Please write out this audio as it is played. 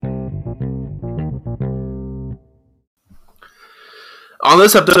On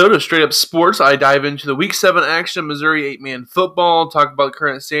this episode of Straight Up Sports, I dive into the Week 7 action of Missouri 8-man football, talk about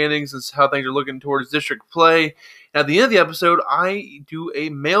current standings and how things are looking towards district play. And at the end of the episode, I do a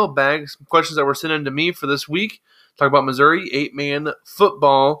mailbag, some questions that were sent in to me for this week, talk about Missouri 8-man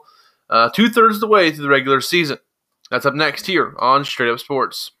football, two-thirds of the way through the regular season. That's up next here on Straight Up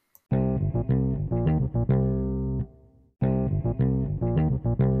Sports.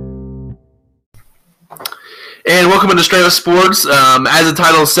 And welcome into Straight Up Sports. As the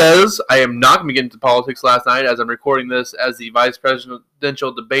title says, I am not going to get into politics last night as I'm recording this as the vice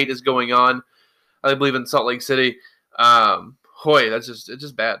presidential debate is going on, I believe, in Salt Lake City. It's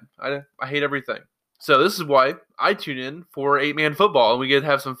just bad. I hate everything. So this is why I tune in for 8-man football, and we get to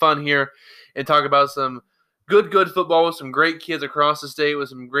have some fun here and talk about some good football with some great kids across the state with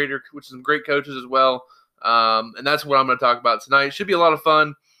some great coaches as well. And that's what I'm going to talk about tonight. Should be a lot of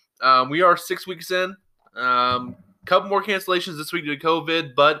fun. We are 6 weeks in. Couple more cancellations this week due to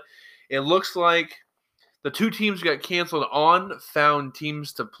COVID, but it looks like the two teams who got canceled found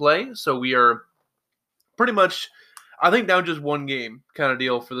teams to play. So we are pretty much, I think, down just one game kind of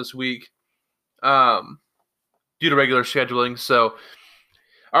deal for this week due to regular scheduling. So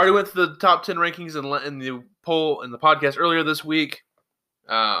I already went through the top 10 rankings in the poll in the podcast earlier this week.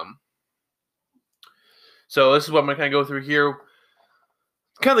 So this is what I'm going to kind of go through here.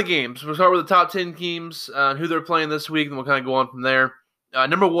 Kind of the games. We'll start with the top 10 teams and who they're playing this week, and we'll kind of go on from there.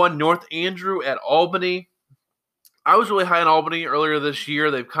 Number 1, North Andrew at Albany. I was really high on Albany earlier this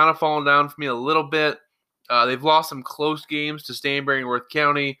year. They've kind of fallen down for me a little bit. They've lost some close games to Stanberry and Worth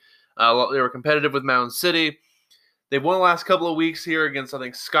County. They were competitive with Mound City. They've won the last couple of weeks here against, I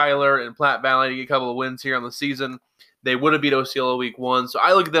think, Schuyler and Platte Valley to get a couple of wins here on the season. They would have beat Osceola week 1, so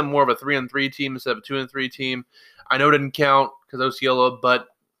I look at them more of a 3-3 team instead of a 2-3 team. I know it didn't count because Osceola, but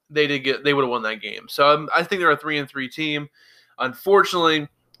they would have won that game. So I think they're a 3-3 team. Unfortunately,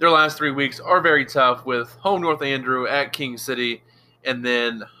 their last 3 weeks are very tough with home North Andrew, at King City, and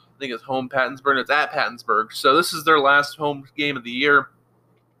then I think it's home Pattonsburg. It's at Pattonsburg. So this is their last home game of the year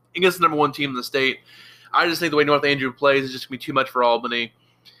against the number 1 team in the state. I just think the way North Andrew plays is just going to be too much for Albany.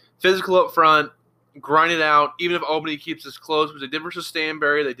 Physical up front, grind it out. Even if Albany keeps this close, which they did versus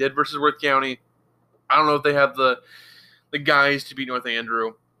Stanberry, they did versus Worth County. I don't know if they have the guys to beat North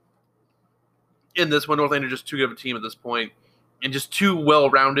Andrew. In this one, North Andrew is just too good of a team at this point and just too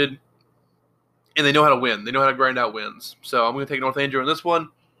well-rounded, and they know how to win. They know how to grind out wins. So I'm going to take North Andrew in this one.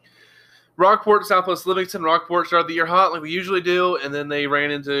 Rockport, Southwest Livingston. Rockport started the year hot like we usually do, and then they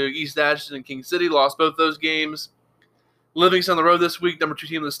ran into East Ashton and King City, lost both those games. Livingston on the road this week, number 2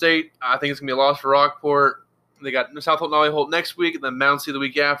 team in the state. I think it's going to be a loss for Rockport. They got South Holt, Nolly Holt next week, and then Mound City the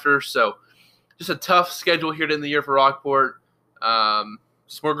week after. So just a tough schedule here to end the year for Rockport.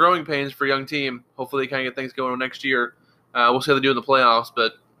 Just more growing pains for a young team. Hopefully they kind of get things going next year. We'll see how they do in the playoffs,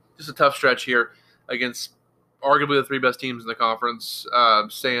 but just a tough stretch here against arguably the 3 best teams in the conference,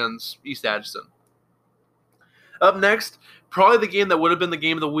 sans East Ashton. Up next, probably the game that would have been the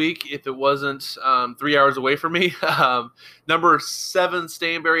game of the week if it wasn't 3 hours away from me. Number 7,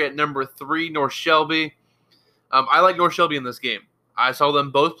 Stanberry at number 3, North Shelby. I like North Shelby in this game. I saw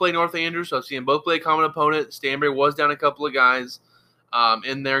them both play North Andrew, so I've seen them both play a common opponent. Stanberry was down a couple of guys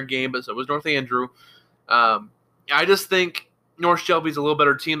in their game, but so was North Andrew. I just think North Shelby's a little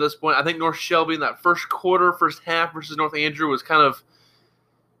better team at this point. I think North Shelby in that first half versus North Andrew was kind of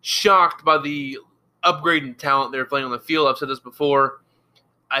shocked by the upgrade in talent they were playing on the field. I've said this before.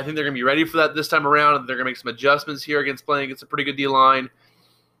 I think they're going to be ready for that this time around, and they're going to make some adjustments here playing against a pretty good D-line.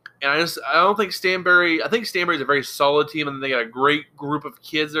 And I don't think Stanberry – I think Stanberry is a very solid team, and they got a great group of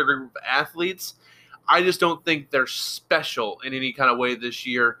kids. They're a great group of athletes. I just don't think they're special in any kind of way this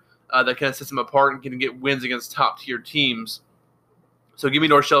year that kind of sets them apart and can get wins against top-tier teams. So give me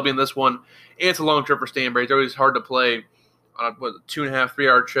North Shelby in this one. And it's a long trip for Stanberry. It's always hard to play on a 2.5,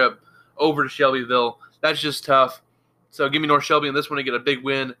 3-hour trip over to Shelbyville. That's just tough. So give me North Shelby in this one to get a big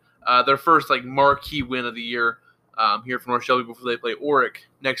win. Their first marquee win of the year here for North Shelby before they play Oric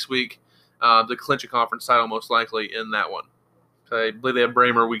next week to clinch a conference title most likely in that one. I believe they have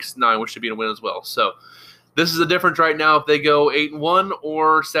Bramer week 9, which should be a win as well. So this is the difference right now if they go 8-1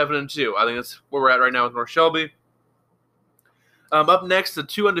 or 7-2. I think that's where we're at right now with North Shelby. Up next, the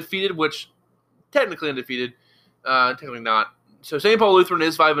 2 undefeated, which technically undefeated, technically not. So St. Paul Lutheran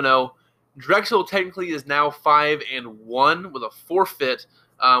is 5-0. Drexel technically is now 5-1 with a forfeit.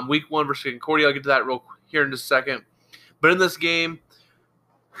 Week 1 versus Concordia. I'll get to that here in just a second. But in this game,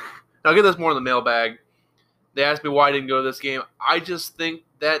 I'll get this more in the mailbag. They asked me why I didn't go to this game. I just think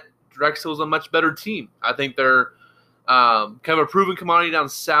that Drexel is a much better team. I think they're kind of a proven commodity down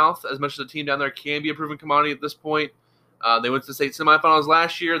south, as much as the team down there can be a proven commodity at this point. They went to the state semifinals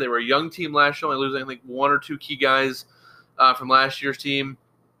last year. They were a young team last year, only losing, I think, 1 or 2 key guys from last year's team.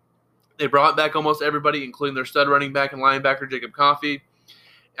 They brought back almost everybody, including their stud running back and linebacker, Jacob Coffey.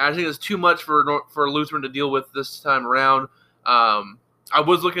 I think it's too much for Lutheran to deal with this time around. I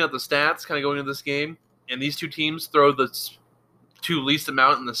was looking at the stats kind of going into this game, and these two teams throw the 2 least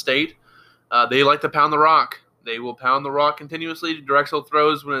amount in the state. They like to pound the rock. They will pound the rock continuously. Drexel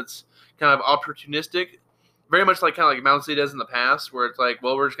throws when it's kind of opportunistic, very much like Mound City does in the past, where it's like,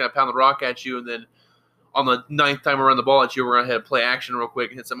 well, we're just going to pound the rock at you, and then on the 9th time we run the ball at you, we're going to play action real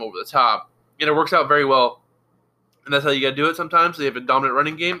quick and hit some over the top. And it works out very well. And that's how you got to do it sometimes. They have a dominant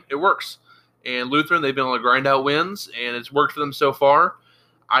running game. It works. And Lutheran, they've been able to grind out wins, and it's worked for them so far.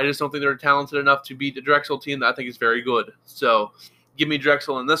 I just don't think they're talented enough to beat the Drexel team that I think is very good. So give me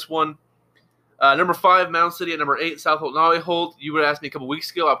Drexel in this one. Number 5, Mound City. At number 8, South Holt Nolly Holt. You would have asked me a couple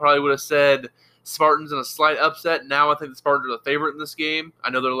weeks ago, I probably would have said Spartans in a slight upset. Now I think the Spartans are the favorite in this game. I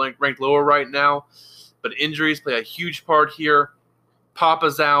know they're ranked lower right now, but injuries play a huge part here.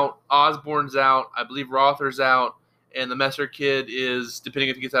 Papa's out. Osborne's out. I believe Rother's out. And the Messer kid is, depending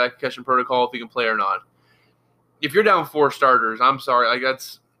if he gets out of concussion protocol, if he can play or not. If you're down 4 starters, I'm sorry.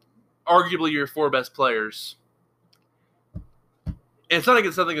 That's arguably your 4 best players. And it's not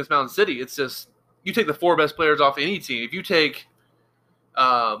against something against Mountain City. It's just you take the 4 best players off any team. If you take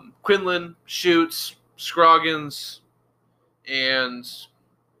Quinlan, Schutz, Scroggins, and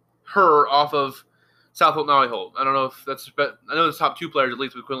her off of South Holt Nolly Holt. I don't know if that's – I know the top 2 players, at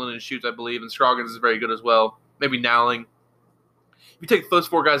least with Quinlan and Schutz, I believe, and Scroggins is very good as well. Maybe Nowling. If you take those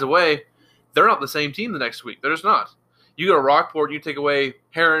 4 guys away, they're not the same team the next week. They're just not. You go to Rockport and you take away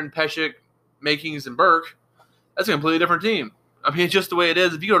Heron, Pescick, Makings, and Burke, that's a completely different team. I mean, it's just the way it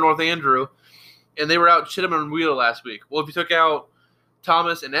is. If you go to North Andrew, and they were out Chittum and Wheeler last week. Well, if you took out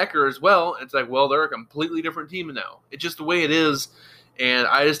Thomas and Ecker as well, it's like, well, they're a completely different team now. It's just the way it is, and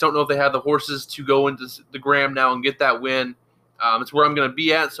I just don't know if they have the horses to go into the Graham now and get that win. It's where I'm going to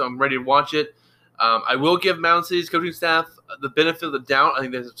be at, so I'm ready to watch it. I will give Mound City's coaching staff the benefit of the doubt. I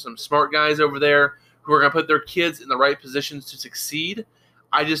think there's some smart guys over there who are going to put their kids in the right positions to succeed.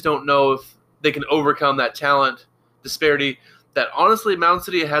 I just don't know if they can overcome that talent disparity that, honestly, Mound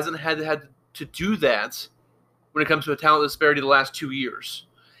City hasn't had to do that when it comes to a talent disparity the last 2 years.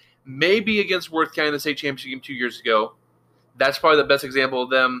 Maybe against Worth County in the state championship game 2 years ago. That's probably the best example of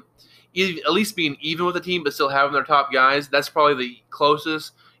them at least being even with the team but still having their top guys. That's probably the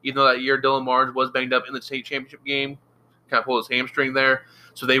closest. Even though that year Dylan Marge was banged up in the state championship game, kind of pulled his hamstring there,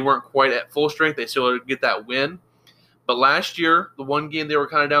 so they weren't quite at full strength. They still get that win. But last year, the one game they were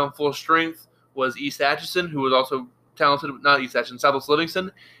kind of down full strength was East Atchison, who was also talented, not East Atchison, Southwest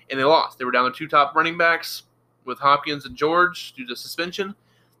Livingston, and they lost. They were down to 2 top running backs with Hopkins and George due to suspension.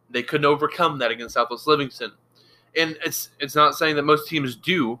 They couldn't overcome that against Southwest Livingston. And it's not saying that most teams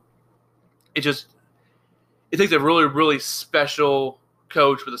do. It takes a really, really special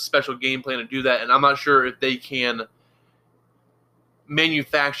coach with a special game plan to do that, and I'm not sure if they can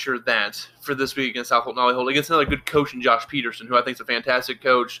manufacture that for this week against South Holt Nolly Holt against another good coach in Josh Peterson, who I think is a fantastic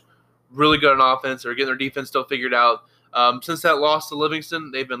coach, really good on offense. They're getting their defense still figured out. Since that loss to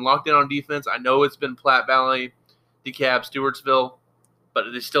Livingston, they've been locked in on defense. I know it's been Platte Valley, DeKalb, Stewartsville, but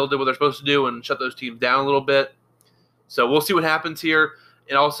they still did what they're supposed to do and shut those teams down a little bit. So we'll see what happens here.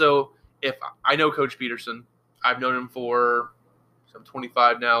 And also, if I know Coach Peterson, I've known him for I'm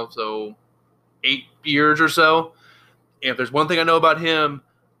 25 now, so 8 years or so. And if there's one thing I know about him,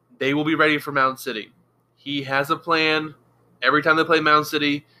 they will be ready for Mound City. He has a plan. Every time they play Mound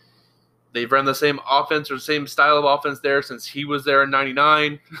City, they've run the same offense or the same style of offense there since he was there in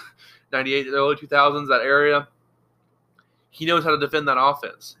 99, 98, the early 2000s, that area. He knows how to defend that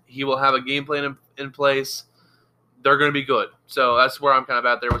offense. He will have a game plan in place. They're going to be good. So that's where I'm kind of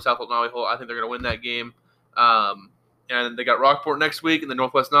at there with South Holt Nolly Holt. I think they're going to win that game. And they got Rockport next week and the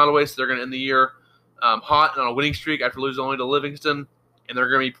Northwest Nottoway, so they're going to end the year hot and on a winning streak after losing only to Livingston. And they're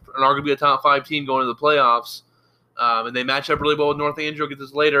going to be arguably a top 5 team going into the playoffs. And they match up really well with North Andrew. I'll get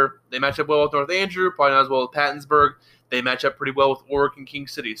this later. They match up well with North Andrew, probably not as well with Pattonsburg. They match up pretty well with Oric and King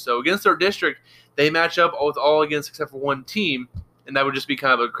City. So against their district, they match up with all against except for one team. And that would just be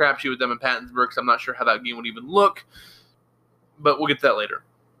kind of a crapshoot with them in Pattonsburg, because I'm not sure how that game would even look. But we'll get to that later.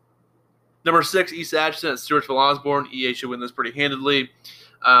 Number 6, East Atchison at Stewartsville Osborne. EA should win this pretty handedly.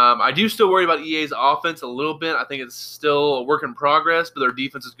 I do still worry about EA's offense a little bit. I think it's still a work in progress, but their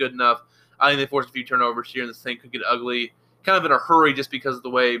defense is good enough. I think they forced a few turnovers here, and this thing could get ugly. Kind of in a hurry just because of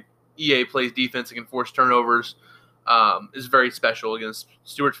the way EA plays defense and can force turnovers is very special against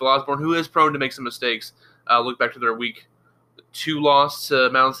Stewartsville Osborne, who is prone to make some mistakes. Look back to their week 2 loss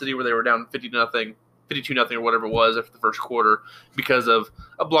to Mountain City where they were down 50-0, 52-0 or whatever it was after the first quarter because of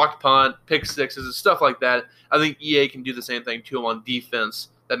a blocked punt, pick sixes, and stuff like that. I think EA can do the same thing to them on defense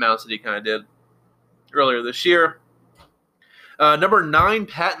that Mound City kind of did earlier this year. Number 9,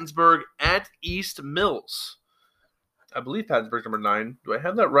 Pattonsburg at East Mills. I believe Pattonsburg's number 9. Do I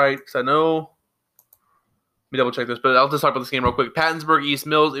have that right? Because I know. Let me double check this, but I'll just talk about this game real quick. Pattonsburg, East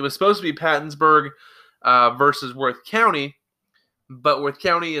Mills. It was supposed to be Pattonsburg versus Worth County, but Worth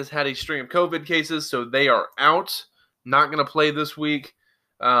County has had a string of COVID cases, so they are out. Not going to play this week.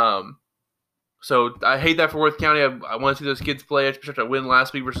 So I hate that for Worth County. I want to see those kids play, especially after I win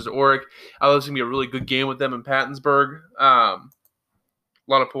last week versus Oric. I thought it was going to be a really good game with them in Pattonsburg. A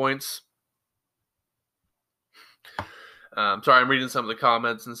lot of points. Sorry, I'm reading some of the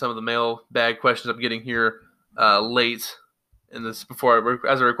comments and some of the mailbag questions I'm getting here late in this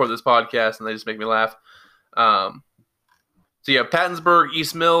as I record this podcast, and they just make me laugh. So yeah, Pattonsburg,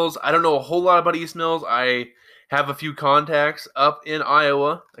 East Mills. I don't know a whole lot about East Mills. I have a few contacts up in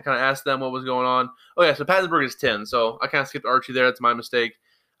Iowa. I kind of asked them what was going on. Oh yeah, so Pattonsburg is 10. So I kind of skipped Archie there. That's my mistake.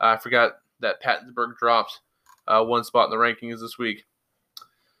 I forgot that Pattonsburg dropped one spot in the rankings this week.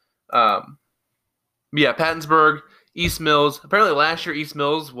 Yeah, Pattonsburg, East Mills. Apparently last year East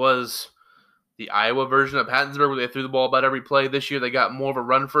Mills was the Iowa version of Pattonsburg, where they threw the ball about every play. This year they got more of a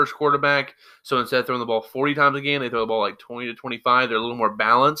run-first quarterback. So instead of throwing the ball 40 times a game, they throw the ball like 20 to 25. They're a little more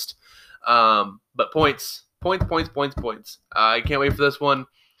balanced. But points. I can't wait for this one.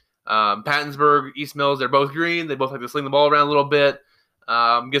 Pattonsburg, East Mills, they're both green. They both like to sling the ball around a little bit.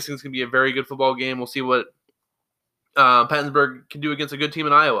 I'm guessing it's going to be a very good football game. We'll see what Pattonsburg can do against a good team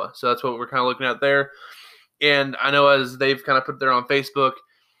in Iowa. So that's what we're kind of looking at there. And I know as they've kind of put there on Facebook,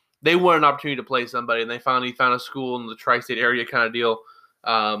 they want an opportunity to play somebody, and they finally found a school in the tri-state area kind of deal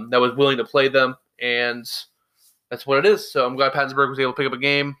that was willing to play them, and that's what it is. So I'm glad Pattonsburg was able to pick up a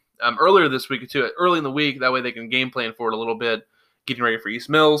game earlier this week, too, early in the week. That way they can game plan for it a little bit, getting ready for East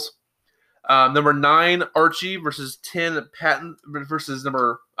Mills. Number 9, Archie versus 10, Patton versus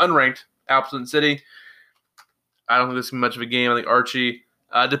number unranked, Appleton City. I don't think this is much of a game. I think Archie,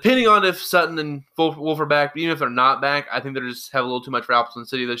 depending on if Sutton and Wolf are back, even if they're not back, I think they just have a little too much for Appleton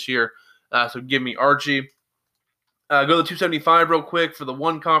City this year. So give me Archie. Go to 275 real quick for the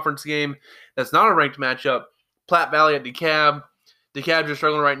one conference game that's not a ranked matchup. Platte Valley at DeKalb. DeKalb's just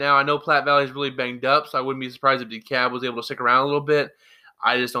struggling right now. I know Platte Valley is really banged up, so I wouldn't be surprised if DeKalb was able to stick around a little bit.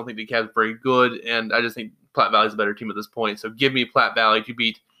 I just don't think DeKalb's very good, and I just think Platte Valley's a better team at this point. So give me Platte Valley to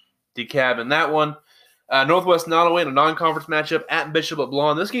beat DeKalb in that one. Northwest Nottoway in a non-conference matchup at Bishop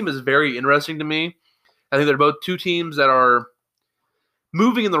LeBlanc. This game is very interesting to me. I think they're both two teams that are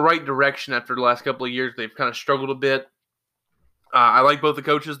moving in the right direction after the last couple of years. They've kind of struggled a bit. I like both the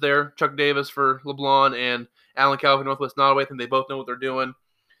coaches there, Chuck Davis for LeBlanc and Alan Calvin, Northwest Nottoway. I think they both know what they're doing.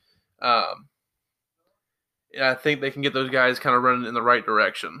 I think they can get those guys kind of running in the right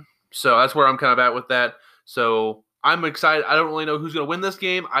direction. So that's where I'm kind of at with that. So I'm excited. I don't really know who's going to win this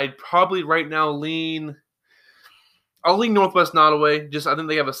game. I'd probably right now lean Northwest Nottoway. I think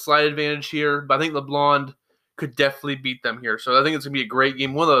they have a slight advantage here, but I think LeBlanc could definitely beat them here. So I think it's going to be a great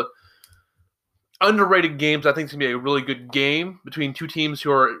game. One of the underrated games. I think it's going to be a really good game between two teams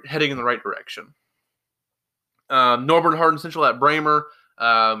who are heading in the right direction. Norborne Hardin Central at Bramer.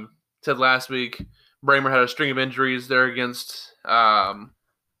 Said last week, Bramer had a string of injuries there against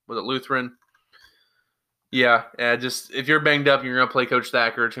Lutheran. Yeah, just if you're banged up and you're going to play Coach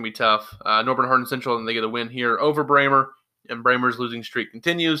Thacker, it's going to be tough. Norborne Hardin Central, and they get a win here over Bramer, and Bramer's losing streak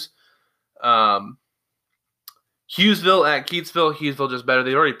continues. Hughesville at Keatsville. Hughesville just better.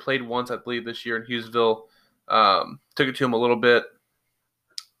 They already played once, I believe, this year in Hughesville. Took it to them a little bit.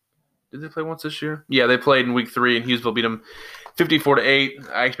 Did they play once this year? Yeah, they played in week 3, and Hughesville beat them 54-8.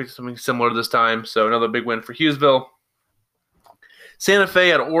 I expect something similar this time, so another big win for Hughesville. Santa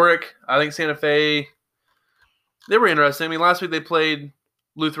Fe at Oric. I think Santa Fe, they were interesting. I mean, last week they played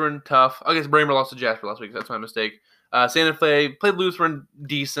Lutheran tough. I guess Bramer lost to Jasper last week. That's my mistake. Santa Fe played Lutheran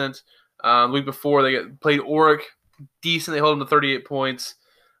decent. The week before they played Oric decent. They held them to 38 points.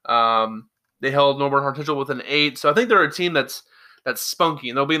 They held Norborne Hardin Central with an 8. So I think they're a team that's spunky,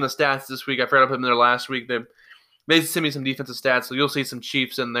 and they'll be in the stats this week. I forgot to put them there last week. They sent me some defensive stats, so you'll see some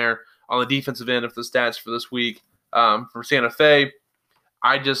Chiefs in there on the defensive end of the stats for this week. For Santa Fe,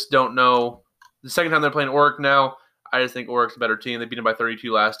 I just don't know. The second time they're playing Oric now, I just think Oric's a better team. They beat them by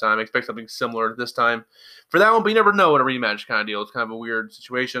 32 last time. I expect something similar this time for that one, but you never know in a rematch kind of deal. It's kind of a weird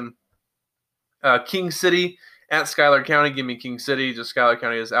situation. King City at Schuyler County. Give me King City. Just Schuyler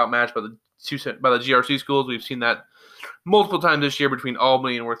County is outmatched by the GRC schools. We've seen that multiple times this year between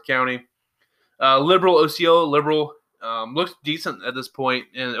Albany and Worth County. Liberal Osceola. Liberal looks decent at this point,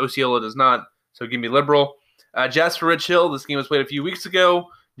 and Osceola does not. So give me Liberal. Jasper Rich Hill. This game was played a few weeks ago.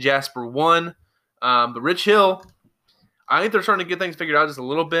 Jasper won. But Rich Hill, I think they're starting to get things figured out just a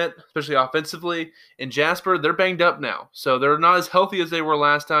little bit, especially offensively. And Jasper, they're banged up now. So they're not as healthy as they were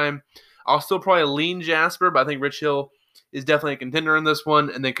last time. I'll still probably lean Jasper, but I think Rich Hill is definitely a contender in this one.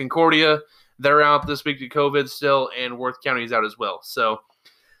 And then Concordia, they're out this week to COVID still, and Worth County is out as well. So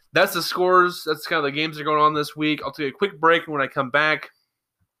that's the scores. That's kind of the games that are going on this week. I'll take a quick break, and when I come back,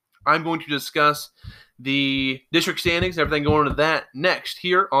 I'm going to discuss the district standings and everything going into that next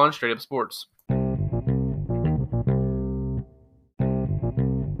here on Straight Up Sports.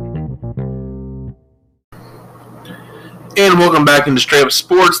 And welcome back into Straight Up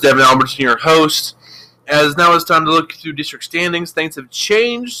Sports. Devin Albertson, your host. As now it's time to look through district standings. Things have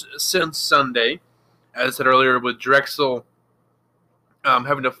changed since Sunday. As I said earlier, with Drexel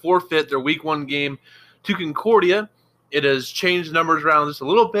having to forfeit their Week 1 game to Concordia, it has changed numbers around just a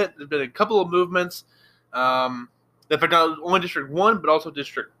little bit. There's been a couple of movements that affect not only District 1, but also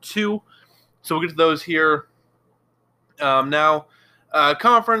District 2. So we'll get to those here now.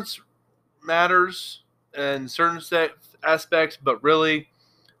 Conference matters in certain aspects, but really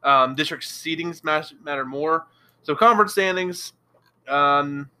district seedings matter more. So conference standings,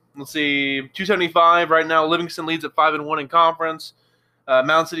 let's see, 275 right now. Livingston leads at 5-1 in conference.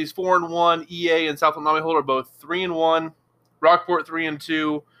 Mound City's 4-1. EA and South Navajo are both 3-1. Rockport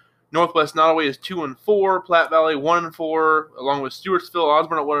 3-2. Northwest Nottoway is 2-4. Platte Valley 1-4, along with Stewartsville,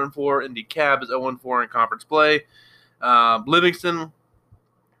 Osborne at 1-4, and DeKalb is 0-4 in conference play. Livingston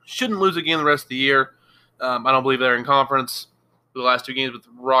shouldn't lose a game the rest of the year. I don't believe they're in conference. The last two games with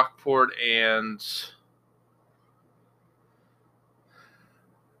Rockport and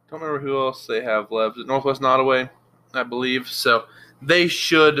don't remember who else they have left. Northwest Nottoway, I believe. So they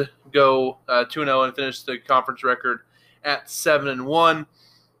should go 2-0 and finish the conference record at 7-1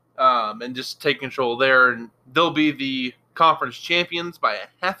 and just take control there. And they'll be the conference champions by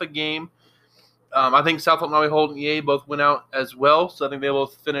half a game. I think South Navajo Holt and EA both went out as well, so I think they will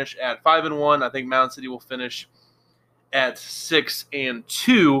finish at 5-1. I think Mound City will finish at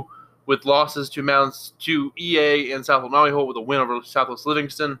 6-2 with losses to EA and South Navajo Holt with a win over Southwest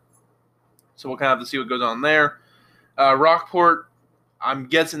Livingston. So we'll kind of have to see what goes on there. Rockport, I'm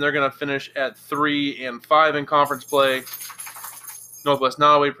guessing they're going to finish at 3-5 in conference play. Northwest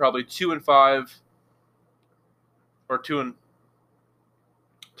Nottoway probably 2-5 or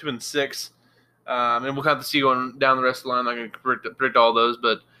 2-6. And we'll have to see going down the rest of the line. I'm not going to predict all those,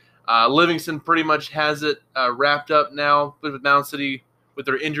 but Livingston pretty much has it wrapped up now. With Mound City, with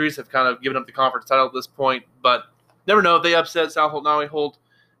their injuries, have kind of given up the conference title at this point. But never know if they upset South Holt Navajo Holt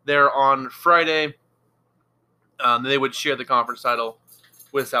there on Friday. They would share the conference title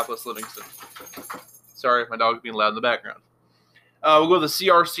with Southwest Livingston. Sorry if my dog's being loud in the background. We'll go to the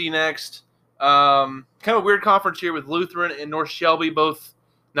CRC next. Kind of a weird conference here with Lutheran and North Shelby both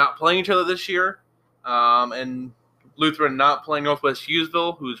not playing each other this year, and Lutheran not playing Northwest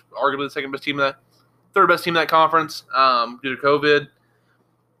Hughesville, who's arguably the third best team in that conference due to COVID.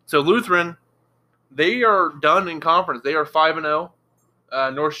 So Lutheran, they are done in conference. They are 5-0.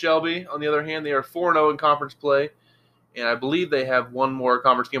 North Shelby, on the other hand, they are 4-0 in conference play, and I believe they have one more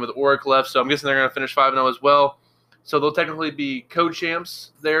conference game with Oric left. So I'm guessing they're going to finish 5-0 as well. So they'll technically be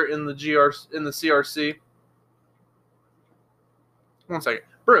co-champs there in the CRC. One second.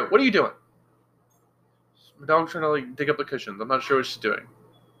 Brew, what are you doing? My dog's trying to dig up the cushions. I'm not sure what she's doing.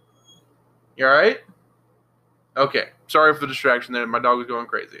 You all right? Okay. Sorry for the distraction there. My dog was going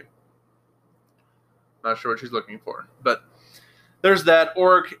crazy. Not sure what she's looking for. But there's that.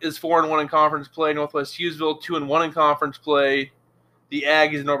 Oric is 4-1 in conference play. Northwest Hughesville 2-1 in conference play. The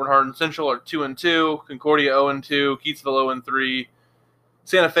Aggies and Auburn Hardin Central are 2-2. Concordia 0-2. Keatsville 0-3.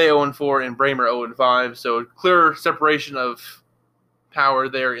 Santa Fe 0-4. And Bramer 0-5. So clear separation of power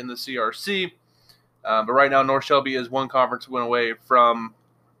there in the CRC. But right now, North Shelby is one conference win away from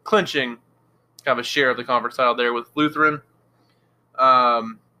clinching kind of a share of the conference title there with Lutheran.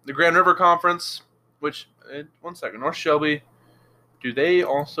 The Grand River Conference, which, one second, North Shelby, do they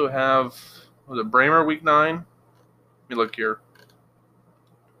also have, was it Bramer Week 9? Let me look here.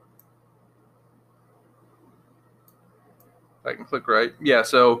 If I can click right. Yeah,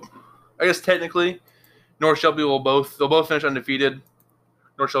 so I guess technically North Shelby they'll both finish undefeated.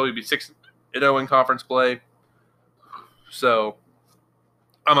 North Shelby will be 6-0 in conference play. So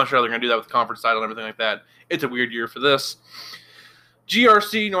I'm not sure how they're going to do that with the conference title and everything like that. It's a weird year for this.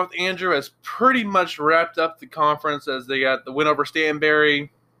 GRC North Andrew has pretty much wrapped up the conference as they got the win over Stanberry.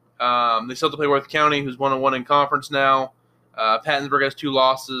 They still have to play Worth County, who's 1-1 in conference now. Pattonsburg has 2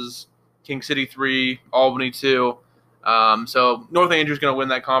 losses. King City 3, Albany 2. So North Andrew's going to win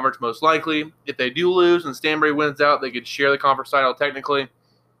that conference most likely. If they do lose and Stanberry wins out, they could share the conference title technically.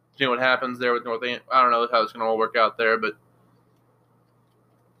 See what happens there with North Andrew. I don't know how it's going to all work out there, but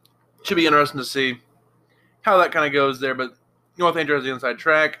it should be interesting to see how that kind of goes there. But North Andrew has the inside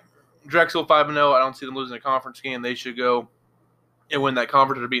track. Drexel 5-0. I don't see them losing a conference game. They should go and win that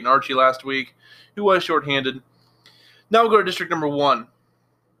conference after beating Archie last week, who was shorthanded. Now we'll go to district number 1.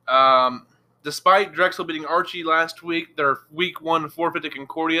 Despite Drexel beating Archie last week, their week 1 forfeit to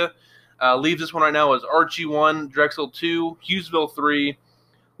Concordia leaves this one right now as Archie 1, Drexel 2, Hughesville 3,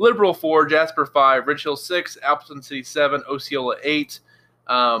 Liberal 4, Jasper 5, Rich Hill 6, Appleton City 7, Osceola 8.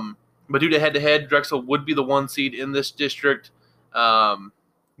 But due to head-to-head, Drexel would be the 1 seed in this district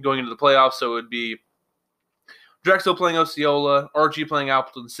going into the playoffs. So it would be Drexel playing Osceola, Archie playing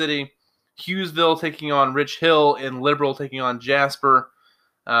Appleton City, Hughesville taking on Rich Hill, and Liberal taking on Jasper.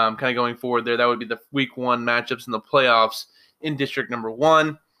 Kind of going forward there, that would be the week 1 matchups in the playoffs in district number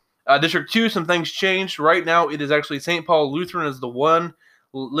 1. District 2, some things changed. Right now, it is actually St. Paul Lutheran as the 1,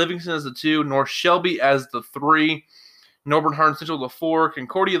 Livingston as the 2, North Shelby as the 3, Northern Hardin Central the 4,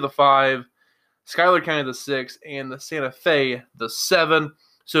 Concordia the 5, Schuyler County the 6, and the Santa Fe the 7.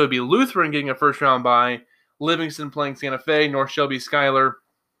 So it would be Lutheran getting a first-round bye, Livingston playing Santa Fe, North Shelby, Schuyler,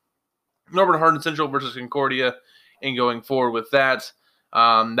 Northern Hardin Central versus Concordia, and going forward with that.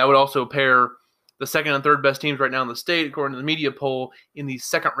 That would also pair the second and third best teams right now in the state, according to the media poll, in the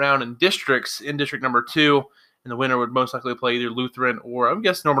second round in districts, in district number 2. And the winner would most likely play either Lutheran or, I would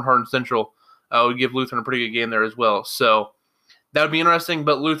guess, Northern Hardin Central would give Lutheran a pretty good game there as well. So that would be interesting.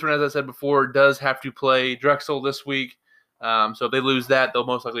 But Lutheran, as I said before, does have to play Drexel this week. So if they lose that, they'll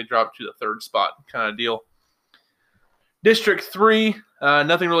most likely drop to the 3rd spot kind of deal. District 3,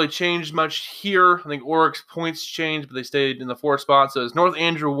 nothing really changed much here. I think Oryx's points changed, but they stayed in the 4th spot. So it's North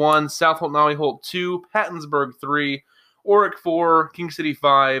Andrew 1, South Holt Nawi Holt 2, Pattonsburg 3, Oric 4, King City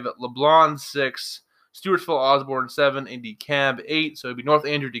 5, LeBlanc 6, Stewartsville Osborne 7, and DeKalb 8. So it'd be North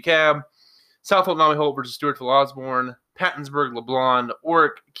Andrew DeKalb, South Holt Nawi Holt versus Stewartsville Osborne, Pattonsburg LeBlanc,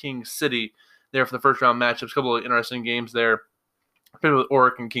 Oric King City there for the first round matchups. A couple of interesting games there. With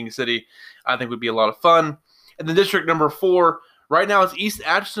Oric and King City, I think would be a lot of fun. And then district number 4, right now it's East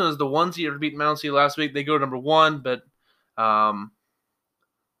Atchison is the 1 seed after beating Mountain City last week. They go to number 1, but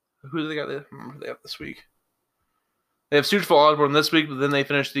who do they got? Who they have this week? They have Stewartsville Osborne this week, but then they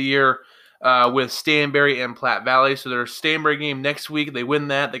finish the year with Stanberry and Platte Valley. So their Stanberry game next week, they win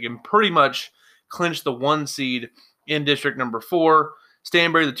that. They can pretty much clinch the 1 seed in district number 4.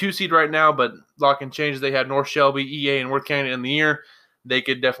 Stanberry, the 2 seed right now, but lock and change. They had North Shelby, EA, and Worth County in the year. They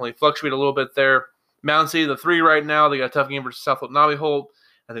could definitely fluctuate a little bit there. Mountain City, the 3 right now. They got a tough game versus South Holt Nawi Holt.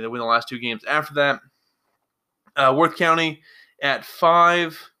 I think they win the last 2 games after that. Worth County at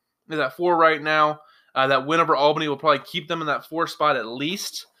 5 is at 4 right now. That win over Albany will probably keep them in that 4 spot at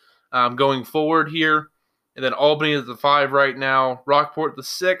least going forward here. And then Albany is the 5 right now. Rockport the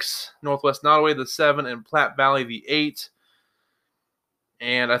 6, Northwest Nottoway the 7, and Platte Valley the 8.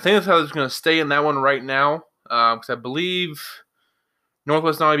 And I think that's how it's going to stay in that one right now because I believe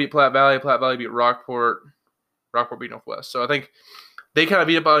Northwest Nottoway beat Platte Valley beat Rockport beat Northwest. So I think they kind of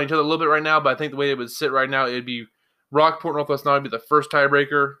beat up on each other a little bit right now, but I think the way it would sit right now, it would be Rockport, Northwest Nottoway be the first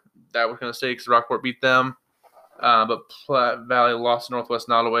tiebreaker. That was going to stay because Rockport beat them. But Platte Valley lost to Northwest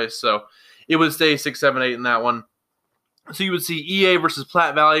Nottoway, so it would stay 6, 7, 8 in that one. So you would see EA versus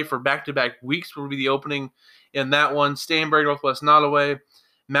Platte Valley for back-to-back weeks would be the opening in that one. Stanberry, Northwest Nottoway,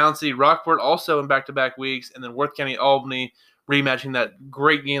 Mountain City, Rockport also in back-to-back weeks, and then Worth County, Albany rematching that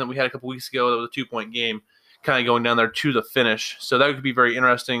great game that we had a couple weeks ago. That was a 2-point game, kind of going down there to the finish. So that could be very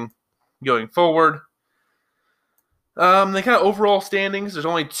interesting going forward. The kind of overall standings, there's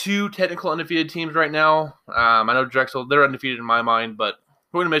only 2 technical undefeated teams right now. I know Drexel, they're undefeated in my mind, but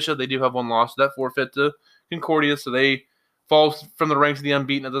according to Mitchell, they do have 1 loss. So that forfeit to Concordia, so they fall from the ranks of the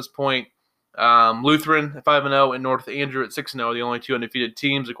unbeaten at this point. Lutheran at 5-0 and North Andrew at 6-0, the only 2 undefeated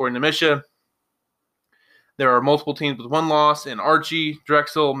teams according to Misha. There are multiple teams with 1 loss in Archie,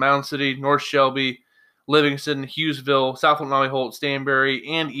 Drexel, Mountain City, North Shelby, Livingston, Hughesville, South Holt Nawi Holt, Stanberry,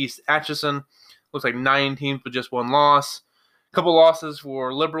 and East Atchison. Looks like 9 teams with just 1 loss. A couple losses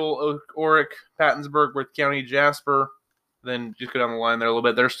for Liberal, Oric, Pattonsburg, Worth County, Jasper. Then just go down the line there a little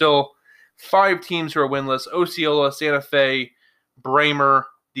bit. There's still 5 teams who are winless: Osceola, Santa Fe, Bramer,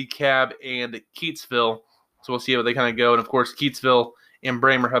 DeKalb, and Keatsville. So we'll see how they kind of go. And, of course, Keatsville and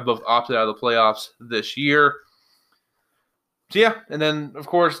Bramer have both opted out of the playoffs this year. So, yeah. And then, of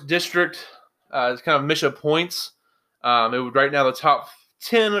course, district is kind of Misha points. It would right now the top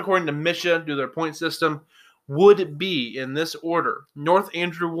 10, according to Misha, do their point system, would be in this order: North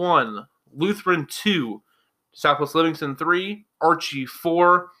Andrew 1, Lutheran 2, Southwest Livingston 3, Archie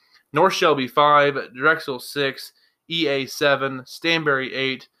 4, North Shelby 5, Drexel 6, EA 7, Stanberry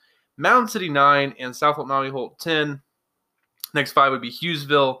 8, Mountain City 9, and South Holt 10. Next 5 would be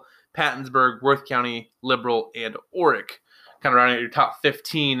Hughesville, Pattonsburg, Worth County, Liberal, and Orick. Kind of rounding out your top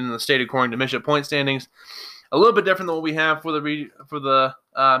 15 in the state according to Misha point standings. A little bit different than what we have for the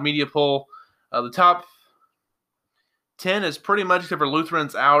media poll. The top 10 is pretty much except for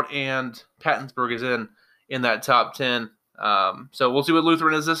Lutheran's out and Pattonsburg is in that top 10. So we'll see what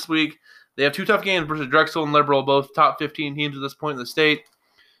Lutheran is this week. They have 2 tough games versus Drexel and Liberal, both top 15 teams at this point in the state.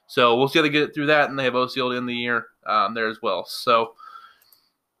 So we'll see how they get through that, and they have OCL to end the year there as well. So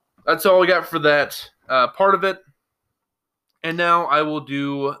that's all we got for that part of it. And now I will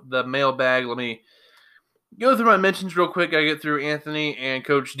do the mailbag. Let me go through my mentions real quick. I get through Anthony and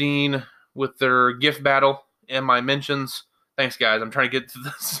Coach Dean with their gift battle and my mentions. Thanks, guys. I'm trying to get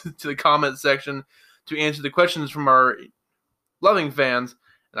to the comment section to answer the questions from our loving fans,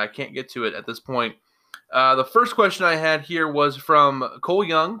 and I can't get to it at this point. The first question I had here was from Cole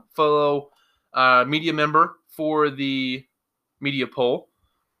Young, fellow media member for the media poll,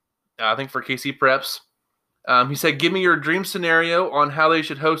 I think for KC Preps. He said, give me your dream scenario on how they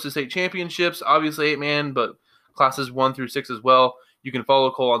should host the state championships. Obviously 8-man, but classes 1 through 6 as well. You can follow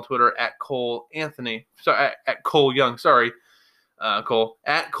Cole on Twitter at Cole Anthony. Sorry, at Cole Young. Sorry, Cole.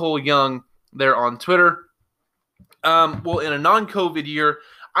 At Cole Young there on Twitter. Well, in a non-COVID year,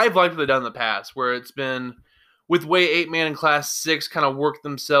 I've liked what they've done in the past, where it's been with way 8-man and class 6 kind of work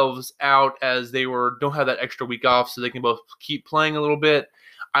themselves out as they don't have that extra week off, so they can both keep playing a little bit.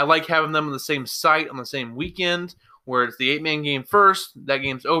 I like having them on the same site on the same weekend, where it's the 8-man game first, that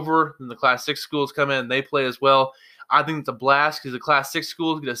game's over, then the class 6 schools come in and they play as well. I think it's a blast because the class 6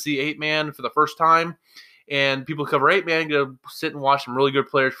 schools get to see 8-man for the first time, and people cover 8-man get to sit and watch some really good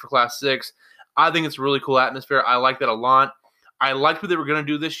players for class 6. I think it's a really cool atmosphere. I like that a lot. I liked what they were going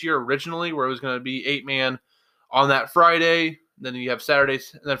to do this year originally, where it was going to be 8-man on that Friday. Then you have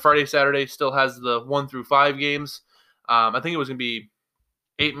Saturdays, and then Friday, Saturday still has the 1 through 5 games. I think it was going to be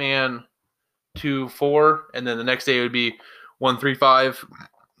 8-man 2-4, and then the next day it would be 1-3-5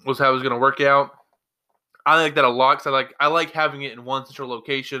 was how it was going to work out. I like that a lot because I like having it in one central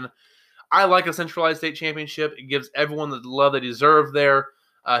location. I like a centralized state championship. It gives everyone the love they deserve there,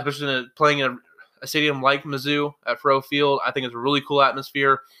 especially playing in a stadium like Mizzou at Faurot Field. I think it's a really cool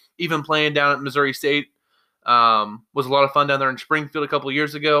atmosphere. Even playing down at Missouri State was a lot of fun down there in Springfield a couple of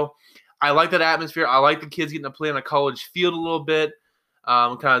years ago. I like that atmosphere. I like the kids getting to play on a college field a little bit.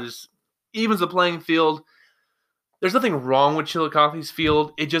 Kind of just evens the playing field. There's nothing wrong with Chillicothe's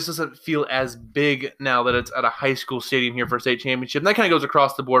field. It just doesn't feel as big now that it's at a high school stadium here for a state championship. And that kind of goes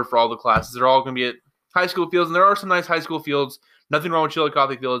across the board for all the classes. They're all going to be at high school fields, and there are some nice high school fields. Nothing wrong with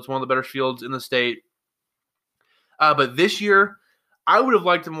Chillicothe Field. It's one of the better fields in the state. But this year, I would have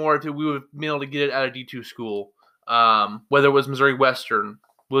liked it more if we would have been able to get it at a D2 school, whether it was Missouri Western,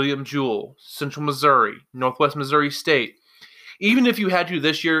 William Jewell, Central Missouri, Northwest Missouri State. Even if you had to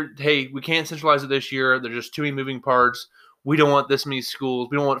this year, hey, we can't centralize it this year. There's just too many moving parts. We don't want this many schools.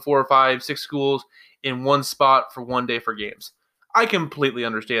 We don't want 4 or 5, 6 schools in one spot for one day for games. I completely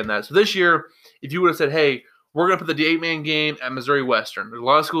understand that. So this year, if you would have said, hey, we're going to put the 8-man game at Missouri Western. There's a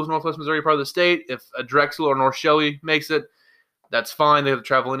lot of schools in Northwest Missouri, part of the state. If a Drexel or North Shelby makes it, that's fine. They have to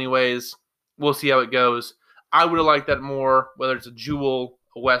travel anyways. We'll see how it goes. I would have liked that more, whether it's a Jewell,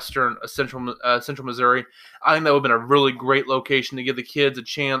 a Western, a Central Missouri. I think that would have been a really great location to give the kids a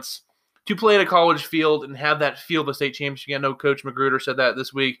chance to play at a college field and have that feel of the state championship. I know Coach Magruder said that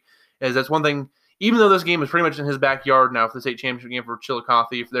this week, is that's one thing, even though this game is pretty much in his backyard now for the state championship game for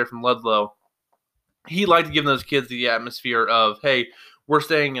Chillicothe, if they're from Ludlow, he'd like to give those kids the atmosphere of, hey, we're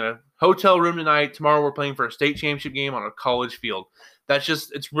staying in a hotel room tonight. Tomorrow we're playing for a state championship game on a college field.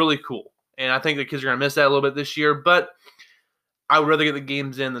 It's really cool. And I think the kids are going to miss that a little bit this year, but I would rather get the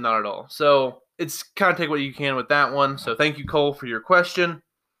games in than not at all. So it's kind of take what you can with that one. So thank you, Cole, for your question.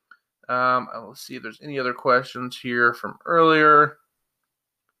 Let's see if there's any other questions here from earlier.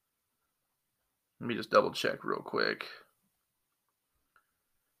 Let me just double check real quick.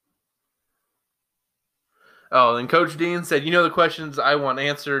 Oh, and Coach Dean said, the questions I want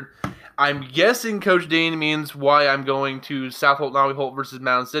answered. I'm guessing Coach Dean means why I'm going to South Holt, Navi Holt versus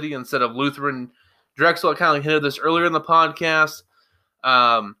Mountain City instead of Lutheran Drexel. I kind of hinted this earlier in the podcast.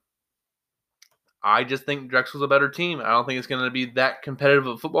 I just think Drexel's a better team. I don't think it's going to be that competitive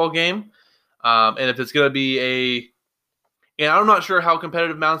of a football game. And if it's going to be and I'm not sure how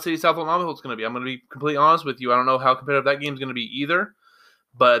competitive Mountain City, South Holt, Navi Holt is going to be. I'm going to be completely honest with you. I don't know how competitive that game is going to be either.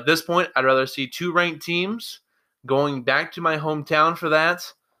 But at this point, I'd rather see 2 ranked teams going back to my hometown for that.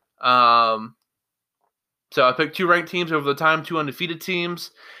 So I picked 2 ranked teams over the time, 2 undefeated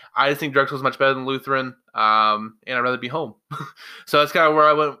teams. I just think Drexel's much better than Lutheran, and I'd rather be home. So that's kind of where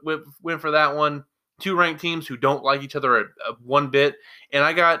I went for that one. 2 ranked teams who don't like each other one bit. And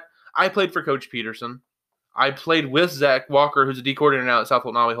I played for Coach Peterson. I played with Zach Walker, who's a D coordinator now at South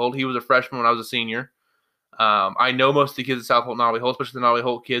Holt Nolly Holt. He was a freshman when I was a senior. I know most of the kids at South Holt Nolly Holt, especially the Nolly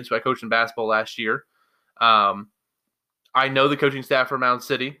Holt kids who I coached in basketball last year. I know the coaching staff from Mound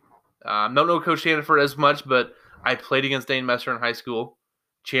City. Don't know Coach Shanaford as much, but I played against Dane Messer in high school.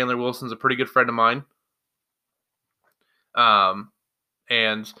 Chandler Wilson's a pretty good friend of mine.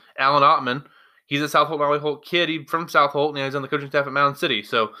 And Alan Ottman, he's a South Holt Nolly Holt kid. He's from South Holt, and he's on the coaching staff at Mound City.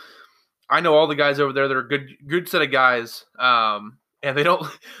 So I know all the guys over there. They're a good set of guys. And the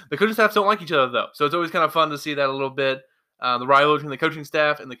coaching staffs don't like each other, though. So it's always kind of fun to see that a little bit. The rivalry between the coaching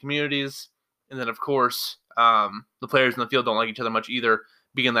staff and the communities. And then, of course, the players in the field don't like each other much either,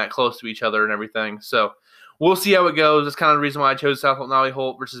 being that close to each other and everything. So we'll see how it goes. That's kind of the reason why I chose South Holt Nolly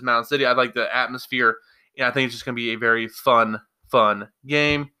Holt versus Mound City. I like the atmosphere, and I think it's just going to be a very fun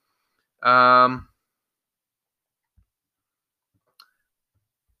game. I'm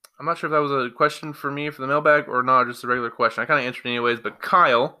not sure if that was a question for me for the mailbag or not, just a regular question. I kind of answered anyways, but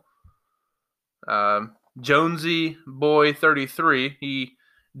Kyle, Jonesy Boy 33, he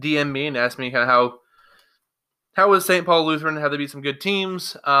DM'd me and asked me kind of how was St. Paul Lutheran? Had they beat some good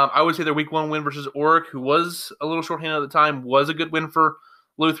teams? I would say their week 1 win versus Oric, who was a little shorthanded at the time, was a good win for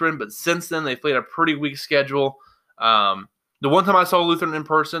Lutheran, but since then they've played a pretty weak schedule. The one time I saw Lutheran in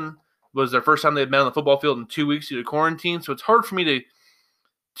person was their first time they had met on the football field in 2 weeks due to quarantine, so it's hard for me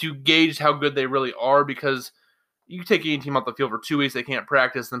to gauge how good they really are, because you take any team off the field for 2 weeks, they can't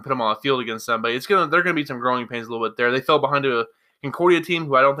practice, and then put them on the field against somebody. They're going to be some growing pains a little bit there. They fell behind to a Concordia team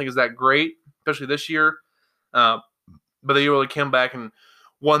who I don't think is that great, especially this year. But they really came back and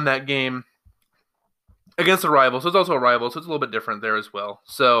won that game against a rival. So it's also a rival, so it's a little bit different there as well.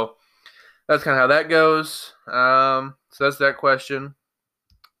 So that's kind of how that goes. So that's that question.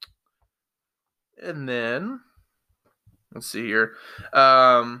 And then let's see here.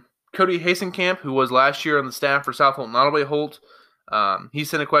 Cody Hasenkamp, who was last year on the staff for South Holt Nolly Holt, he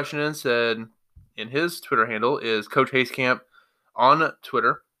sent a question in, said in his Twitter handle is Coach Hasenkamp on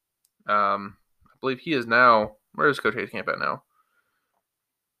Twitter. I believe he is now. Where is Coach Hasenkamp at now?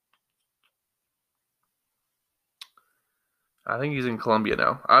 I think he's in Columbia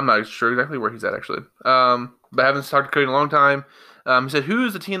now. I'm not sure exactly where he's at, actually. But I haven't talked to Cody in a long time. He said, who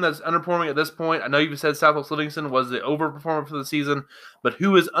is the team that's underperforming at this point? I know you've said South Holt Livingston was the overperformer for the season, but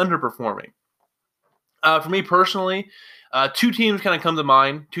who is underperforming? For me personally, 2 teams kind of come to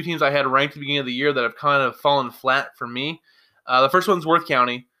mind. 2 teams I had ranked at the beginning of the year that have kind of fallen flat for me. The first one's Worth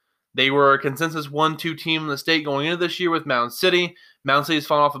County. They were a consensus 1-2 team in the state going into this year with Mound City. Mound City's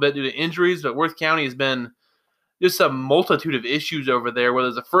fallen off a bit due to injuries, but Worth County has been just a multitude of issues over there, whether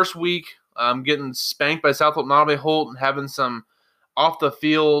it's the first week getting spanked by South Holt Nolly Holt and having some off the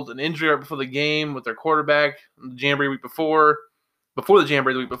field, an injury right before the game with their quarterback, the Jamboree week before the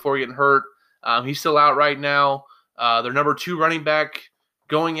Jamboree the week before getting hurt. He's still out right now. Their number 2 running back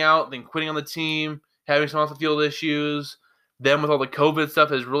going out, then quitting on the team, having some off the field issues. Them with all the COVID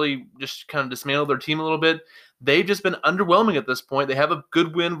stuff has really just kind of dismantled their team a little bit. They've just been underwhelming at this point. They have a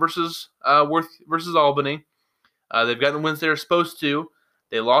good win versus Worth versus Albany. They've gotten the wins they're supposed to.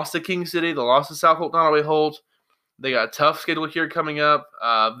 They lost to King City. They lost to South Holt Nolly Holt. They got a tough schedule here coming up.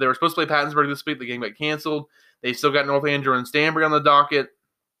 They were supposed to play Pattonsburg this week. The game got canceled. They still got North Andrew and Stanbury on the docket.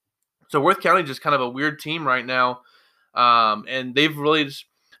 So Worth County just kind of a weird team right now. And they've really just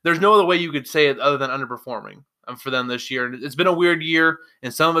 – there's no other way you could say it other than underperforming for them this year. It's been a weird year,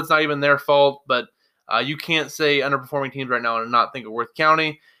 and some of it's not even their fault, but you can't say underperforming teams right now and not think of Worth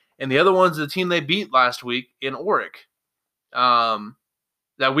County. And the other one's the team they beat last week in Oric.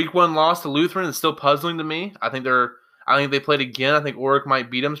 That week 1 loss to Lutheran is still puzzling to me. I think they played again. I think Oric might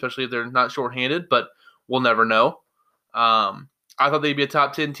beat them, especially if they're not shorthanded, but we'll never know. I thought they'd be a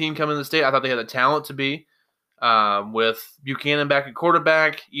top 10 team coming to the state. I thought they had the talent to be, with Buchanan back at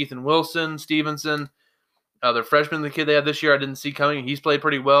quarterback, Ethan Wilson, Stevenson, their freshman, the kid they had this year, I didn't see coming. He's played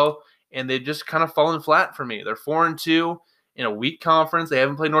pretty well, and they've just kind of fallen flat for me. They're 4-2 in a weak conference. They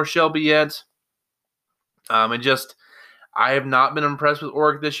haven't played North Shelby yet. I have not been impressed with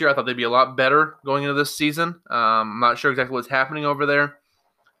Oric this year. I thought they'd be a lot better going into this season. I'm not sure exactly what's happening over there.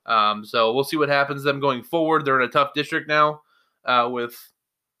 So we'll see what happens to them going forward. They're in a tough district now with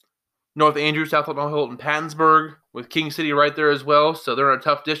North Andrew, South Holt, and Pattonsburg, with King City right there as well. So they're in a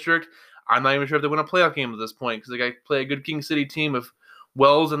tough district. I'm not even sure if they win a playoff game at this point because they got to play a good King City team. If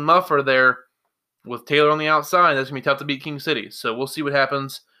Wells and Muff are there with Taylor on the outside, that's going to be tough to beat King City. So we'll see what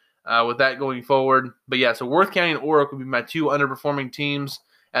happens with that going forward. But yeah, so Worth County and Oric would be my two underperforming teams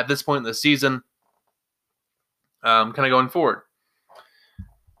at this point in the season, kind of going forward.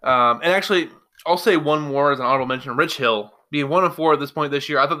 And actually, I'll say one more as an honorable mention. Rich Hill, being 1-4 at this point this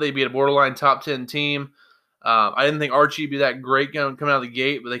year, I thought they'd be a borderline top 10 team. I didn't think Archie would be that great coming out of the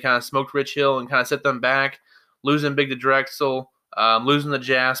gate, but they kind of smoked Rich Hill and kind of set them back, losing big to Drexel, losing to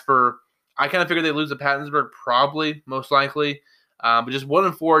Jasper. I kind of figured they'd lose to Pattonsburg, probably, most likely. But just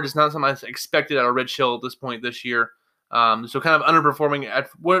 1-4, just not something I expected out of Rich Hill at this point this year. So kind of underperforming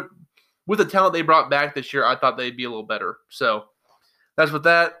with the talent they brought back this year. I thought they'd be a little better. So that's with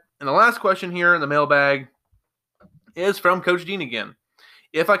that. And the last question here in the mailbag is from Coach Dean again.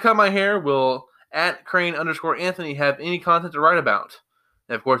 If I cut my hair, will @Crane_Anthony have any content to write about?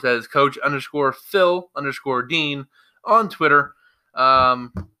 And of course, that is Coach_Phil_Dean on Twitter.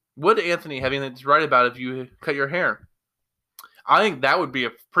 Would Anthony have anything to write about if you cut your hair? I think that would be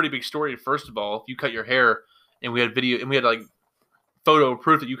a pretty big story, first of all, if you cut your hair and we had video and we had like photo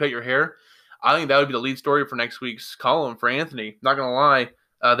proof that you cut your hair. I think that would be the lead story for next week's column for Anthony. Not going to lie,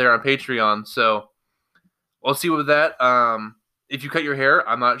 there on Patreon. So we'll see with that. If you cut your hair,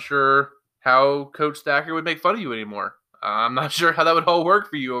 I'm not sure how Coach Thacker would make fun of you anymore. I'm not sure how that would all work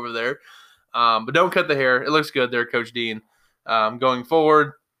for you over there. But don't cut the hair. It looks good there, Coach Dean. Going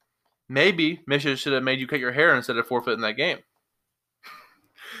forward, maybe Misha should have made you cut your hair instead of forfeiting that game.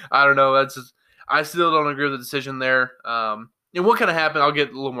 I don't know. I still don't agree with the decision there. And what kind of happened, I'll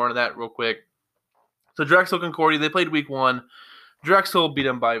get a little more into that real quick. So Drexel Concordia, they played week 1. Drexel beat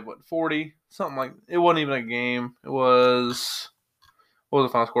them by, 40? Something like – it wasn't even a game. It was – what was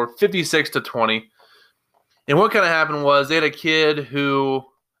the final score? 56-20. And what kind of happened was they had a kid who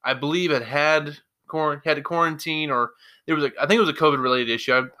I believe had to quarantine, or I think it was a COVID-related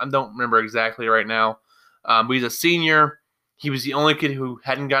issue. I don't remember exactly right now. But he's a senior. He was the only kid who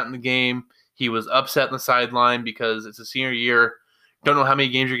hadn't gotten the game. He was upset in the sideline because it's a senior year. Don't know how many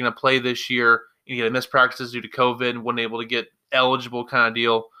games you're going to play this year. You get to miss practices due to COVID and wasn't able to get eligible kind of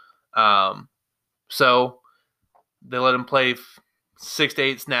deal. So they let him play 6 to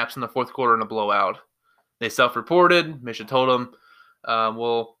 8 snaps in the fourth quarter in a blowout. They self-reported. Misha told him,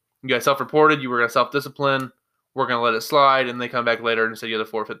 well, you guys self-reported. You were going to self-discipline. We're going to let it slide. And they come back later and said you had to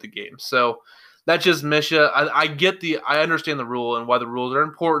forfeit the game. So that's just Misha. I understand the rule and why the rules are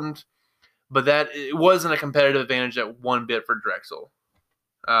important, but that it wasn't a competitive advantage at one bit for Drexel.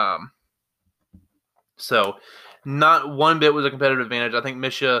 So not one bit was a competitive advantage. I think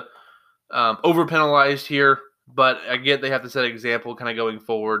Misha over-penalized here, but I get they have to set an example kind of going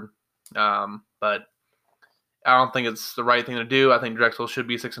forward. But I don't think it's the right thing to do. I think Drexel should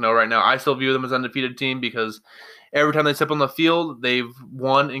be 6-0 right now. I still view them as an undefeated team because every time they step on the field, they've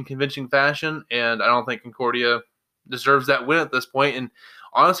won in convincing fashion, and I don't think Concordia deserves that win at this point. And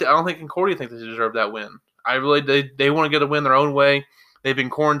honestly, I don't think Concordia thinks they deserve that win. They want to get a win their own way. They've been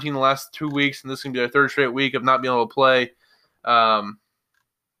quarantined the last 2 weeks, and this is going to be their third straight week of not being able to play. Kind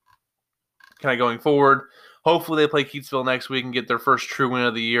of going forward. Hopefully they play Keatsville next week and get their first true win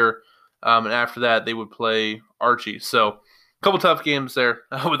of the year. And after that, they would play Archie. So a couple tough games there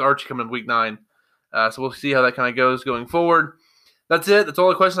with Archie coming in week 9. So we'll see how that kind of goes going forward. That's it. That's all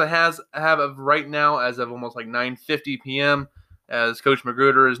the questions I have of right now as of almost like 9:50 p.m. as Coach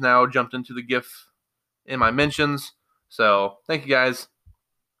Magruder has now jumped into the GIF in my mentions. So thank you guys.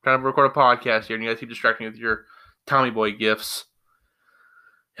 Trying to record a podcast here, and you guys keep distracting me with your Tommy Boy GIFs.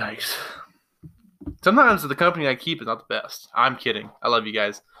 Yikes. Sometimes the company I keep is not the best. I'm kidding. I love you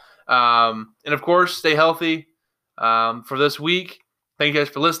guys. And of course, stay healthy for this week. Thank you guys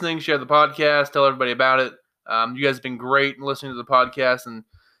for listening. Share the podcast. Tell everybody about it. You guys have been great in listening to the podcast and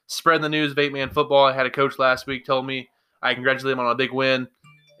spreading the news of 8-man football. I had a coach last week told me I congratulate him on a big win,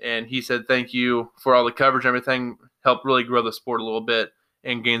 and he said thank you for all the coverage and everything. Helped really grow the sport a little bit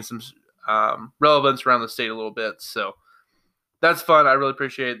and gain some relevance around the state a little bit. So that's fun. I really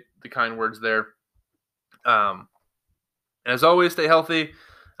appreciate the kind words there. And as always, stay healthy.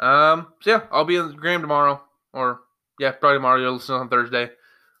 So yeah, I'll be in Graham tomorrow, or probably tomorrow. You'll listen on Thursday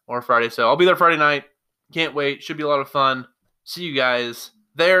or Friday. So I'll be there Friday night. Can't wait. Should be a lot of fun. See you guys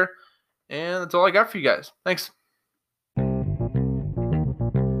there. And that's all I got for you guys. Thanks.